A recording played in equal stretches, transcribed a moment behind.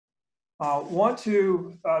Want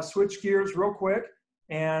to switch gears real quick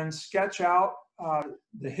and sketch out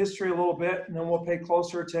the history a little bit, and then we'll pay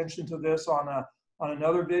closer attention to this on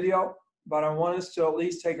another video, but I want us to at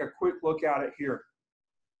least take a quick look at it here.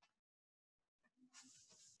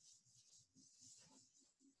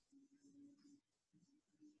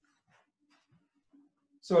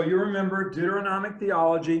 So you remember Deuteronomic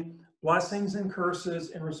theology, blessings and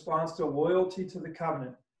curses in response to loyalty to the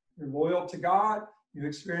covenant. You're loyal to God, you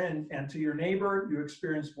experience, and to your neighbor, you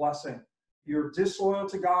experience blessing. You're disloyal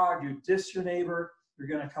to God, you diss your neighbor, you're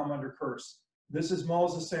going to come under curse. This is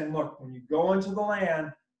Moses saying, look, when you go into the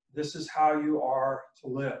land, this is how you are to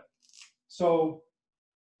live. So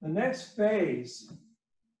the next phase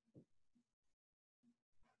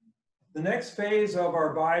of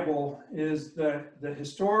our Bible is the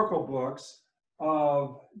historical books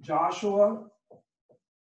of Joshua,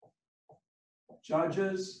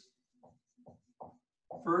 Judges,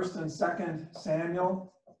 1st and 2nd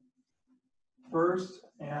Samuel, 1st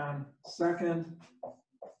and 2nd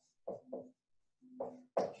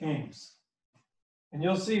Kings. And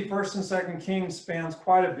you'll see 1st and 2nd Kings spans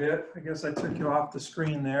quite a bit. I guess I took you off the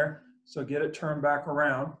screen there, so get it turned back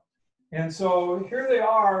around. And so here they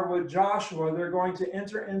are with Joshua. They're going to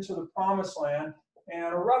enter into the promised land,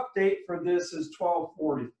 and a rough date for this is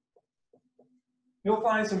 1240. You'll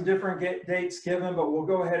find some different dates given, but we'll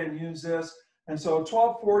go ahead and use this. And so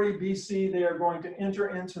 1240 BC, they are going to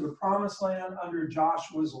enter into the promised land under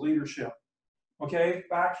Joshua's leadership. Okay,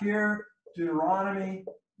 back here, Deuteronomy,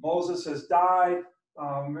 Moses has died.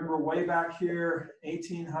 Remember way back here,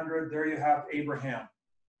 1800, there you have Abraham.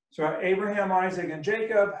 So Abraham, Isaac, and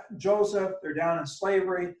Jacob, Joseph, they're down in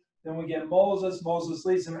slavery. Then we get Moses. Moses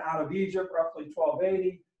leads them out of Egypt, roughly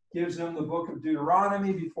 1280, gives them the book of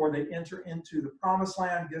Deuteronomy before they enter into the promised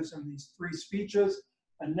land, gives them these 3 speeches.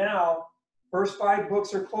 And now, first 5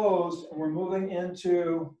 books are closed, and we're moving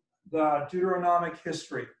into the Deuteronomic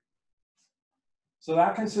history. So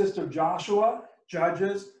that consists of Joshua,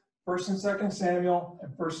 Judges, 1st and 2nd Samuel,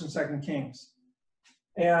 and 1st and 2nd Kings.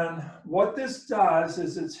 And what this does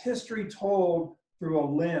is it's history told through a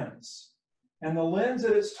lens. And the lens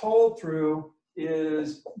that it's told through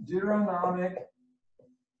is Deuteronomic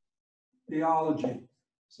theology.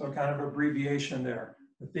 So kind of abbreviation there.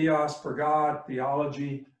 The theos for God,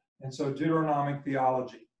 theology. And so Deuteronomic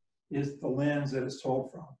theology is the lens that it's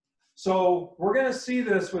told from. So we're going to see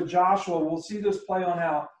this with Joshua. We'll see this play on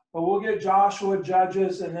out. But we'll get Joshua,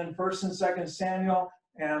 Judges, and then 1st and 2nd Samuel.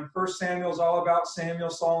 And 1st Samuel is all about Samuel,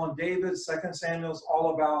 Saul, and David. 2nd Samuel is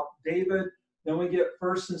all about David. Then we get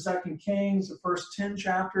 1st and 2nd Kings. The first 10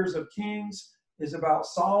 chapters of Kings is about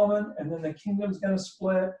Solomon. And then the kingdom's going to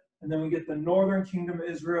split. And then we get the northern kingdom of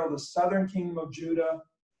Israel, the southern kingdom of Judah.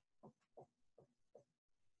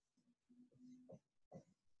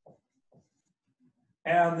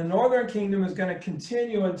 And the northern kingdom is going to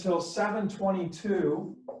continue until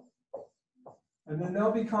 722. And then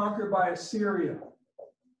they'll be conquered by Assyria.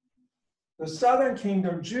 The southern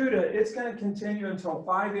kingdom, Judah, it's going to continue until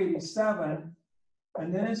 587.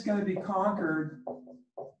 And then it's going to be conquered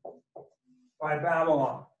by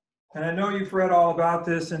Babylon. And I know you've read all about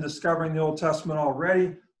this in Discovering the Old Testament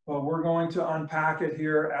already, but we're going to unpack it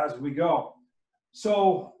here as we go.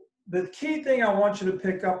 So the key thing I want you to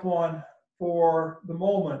pick up on for the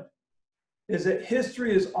moment is that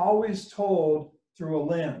history is always told through a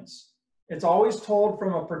lens. It's always told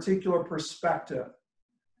from a particular perspective.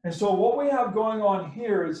 And so what we have going on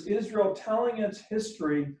here is Israel telling its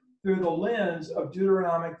history through the lens of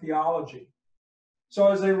Deuteronomic theology. So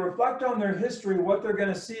as they reflect on their history, what they're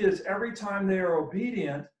going to see is every time they are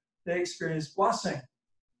obedient, they experience blessing.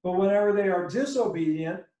 But whenever they are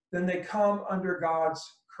disobedient, then they come under God's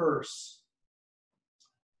curse.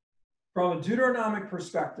 From a Deuteronomic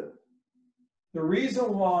perspective, the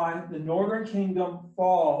reason why the northern kingdom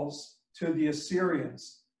falls to the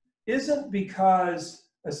Assyrians isn't because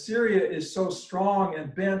Assyria is so strong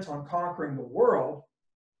and bent on conquering the world.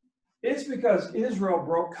 It's because Israel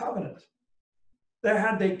broke covenant. That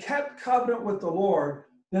had they kept covenant with the Lord,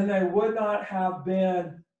 then they would not have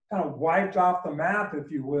been kind of wiped off the map,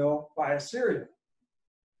 if you will, by Assyria.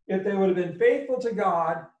 If they would have been faithful to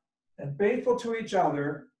God and faithful to each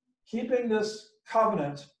other, keeping this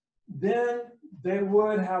covenant, then they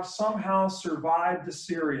would have somehow survived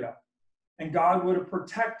Assyria, and God would have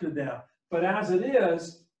protected them. But as it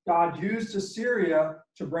is, God used Assyria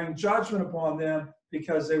to bring judgment upon them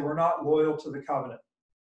because they were not loyal to the covenant.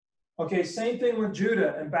 Okay, same thing with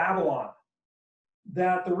Judah and Babylon.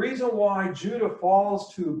 That the reason why Judah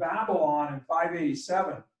falls to Babylon in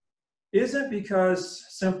 587 isn't because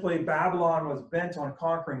simply Babylon was bent on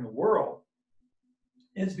conquering the world.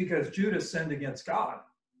 It's because Judah sinned against God,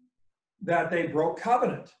 that they broke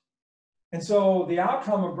covenant. And so the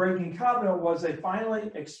outcome of breaking covenant was they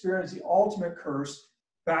finally experienced the ultimate curse.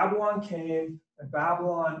 Babylon came and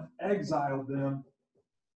Babylon exiled them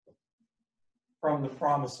from the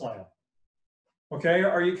promised land. Okay,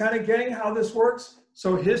 are you kind of getting how this works?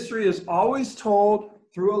 So history is always told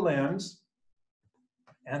through a lens,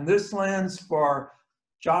 and this lens for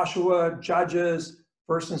Joshua, Judges,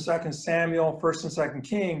 1st and 2nd Samuel, 1st and 2nd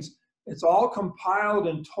Kings, it's all compiled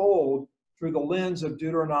and told through the lens of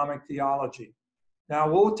Deuteronomic theology. Now,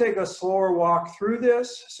 we'll take a slower walk through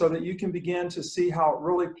this so that you can begin to see how it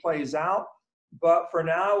really plays out. But for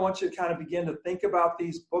now, I want you to kind of begin to think about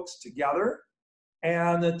these books together,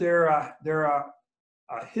 and that they're a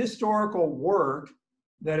historical work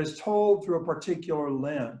that is told through a particular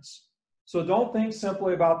lens. So don't think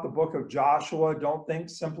simply about the book of Joshua. Don't think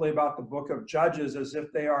simply about the book of Judges as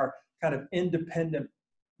if they are kind of independent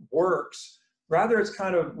works. Rather, it's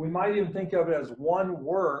kind of, we might even think of it as one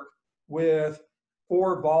work with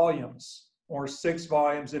 4 volumes or 6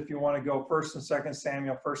 volumes if you want to go 1st and 2nd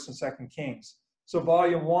Samuel, 1st and 2nd Kings. So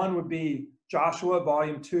volume 1 would be Joshua,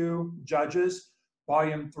 volume 2, Judges,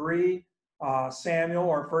 volume 3, Samuel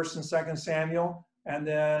or 1st and 2nd Samuel, and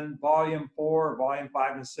then volume 4, volume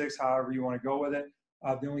 5 and 6, however you want to go with it.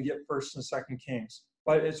 Then we get 1st and 2nd Kings.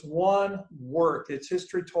 But it's one work. It's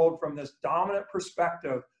history told from this dominant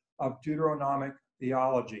perspective of Deuteronomic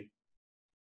theology.